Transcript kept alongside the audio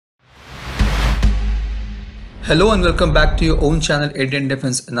Hello and welcome back to your own channel Indian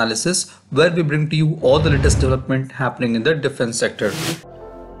Defense Analysis, where we bring to you all the latest development happening in the defense sector.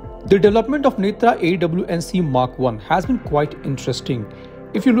 The development of Netra AEW&C Mark-I has been quite interesting.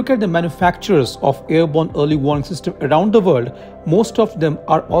 If you look at the manufacturers of airborne early warning system around the world, most of them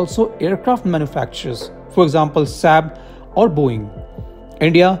are also aircraft manufacturers, for example SAAB or Boeing.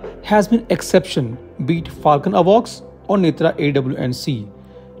 India has been exception, be it Phalcon AWACS or Netra AEW&C.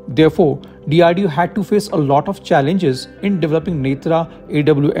 Therefore, DRDO had to face a lot of challenges in developing Netra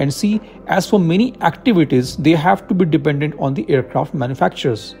AEW&C, as for many activities they have to be dependent on the aircraft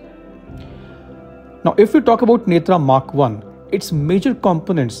manufacturers. Now, if we talk about Netra Mark-I, its major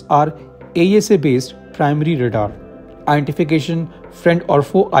components are AESA based primary radar, identification friend or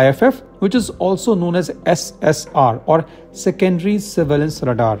foe IFF, which is also known as SSR or secondary surveillance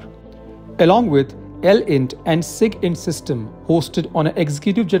radar, along with ELINT and SIGINT system hosted on an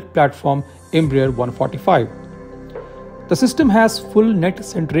executive jet platform Embraer 145. The system has full net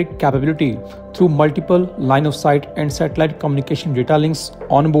centric capability through multiple line of sight and satellite communication data links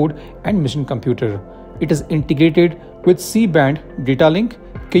onboard and mission computer. It is integrated with C-band data link,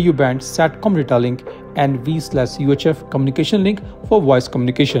 Ku-band SATCOM data link, and V/UHF communication link for voice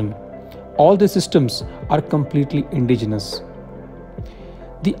communication. All the systems are completely indigenous.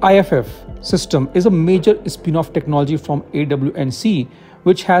 The IFF system is a major spin-off technology from AEW&C,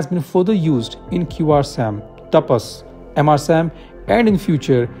 which has been further used in QRSAM, TAPAS, MRSAM, and in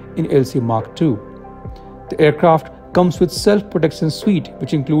future in LC Mark-II. The aircraft comes with self-protection suite,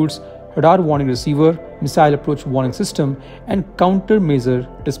 which includes radar warning receiver, missile approach warning system, and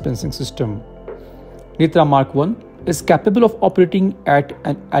countermeasure dispensing system. Netra Mark-I is capable of operating at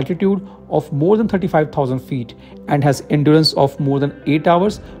an altitude of more than 35,000 feet and has endurance of more than 8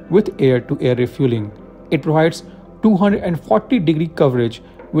 hours with air-to-air refueling. It provides 240-degree coverage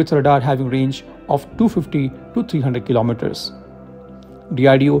with radar having range of 250 to 300 kilometers.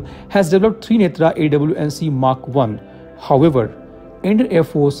 DRDO has developed 3 Netra AEW&C Mark-I. However, Indian Air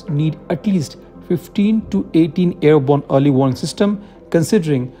Force need at least 15 to 18 airborne early warning system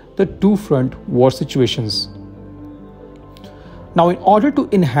considering the two-front war situations. Now, in order to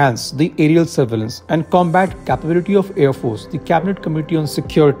enhance the aerial surveillance and combat capability of Air Force, the Cabinet Committee on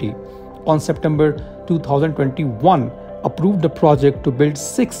Security on September 2021 approved the project to build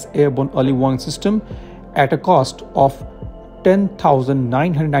 6 airborne early warning systems at a cost of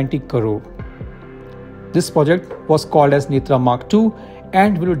 10,990 crore. This project was called as Netra Mark-II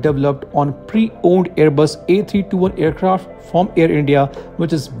and will be developed on pre-owned Airbus A321 aircraft from Air India,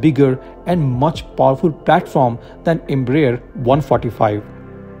 which is bigger and much powerful platform than Embraer 145.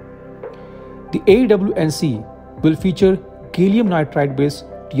 The AEW&C will feature gallium nitride based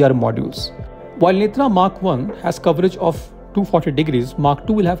TR modules. While Netra Mark-I has coverage of 240 degrees,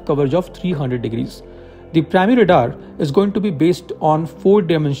 Mark-II will have coverage of 300 degrees. The primary radar is going to be based on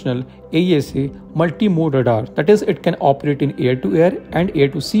 4-dimensional AESA multi-mode radar, that is, it can operate in air-to-air and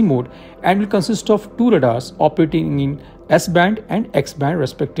air-to-sea mode and will consist of 2 radars operating in S-band and X-band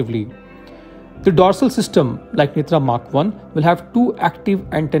respectively. The dorsal system, like Netra Mark-I, will have 2 active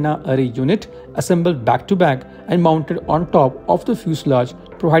antenna array units assembled back-to-back and mounted on top of the fuselage,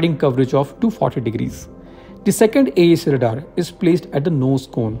 providing coverage of 240 degrees. The second AESA radar is placed at the nose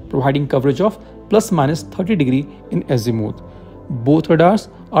cone, providing coverage of plus/minus 30 degree in azimuth. Both radars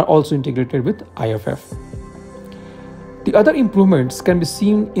are also integrated with IFF. The other improvements can be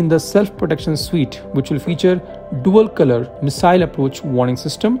seen in the self-protection suite, which will feature dual-color missile approach warning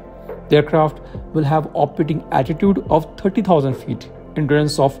system. The aircraft will have operating altitude of 30,000 feet,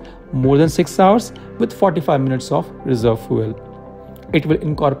 endurance of more than 6 hours with 45 minutes of reserve fuel. It will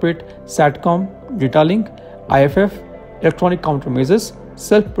incorporate SATCOM, data link, IFF, electronic countermeasures,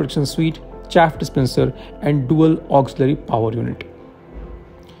 self-protection suite, chaff dispenser, and dual auxiliary power unit.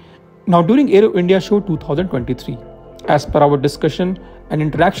 Now, during Aero India Show 2023, as per our discussion and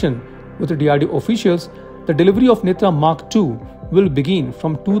interaction with the DRDO officials, the delivery of Netra Mark-II will begin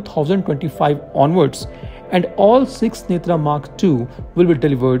from 2025 onwards, and all 6 Netra Mark-II will be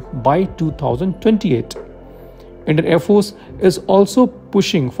delivered by 2028. Indian Air Force is also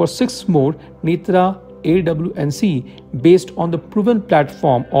pushing for 6 more Netra AEW&C based on the proven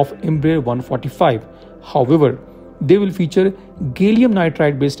platform of Embraer 145. However, they will feature gallium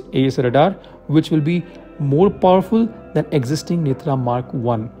nitride based AESA radar, which will be more powerful than existing Netra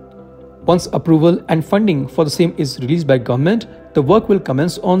Mark-I. Once approval and funding for the same is released by government, the work will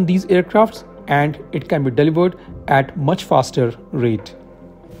commence on these aircrafts and it can be delivered at much faster rate.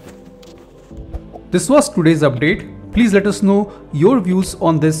 This was today's update. Please let us know your views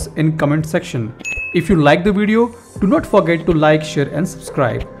on this in comment section. If you like the video, do not forget to like, share and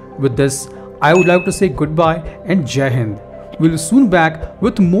subscribe. With this, I would like to say goodbye and Jai Hind. We'll soon back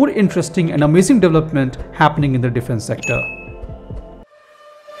with more interesting and amazing development happening in the defense sector.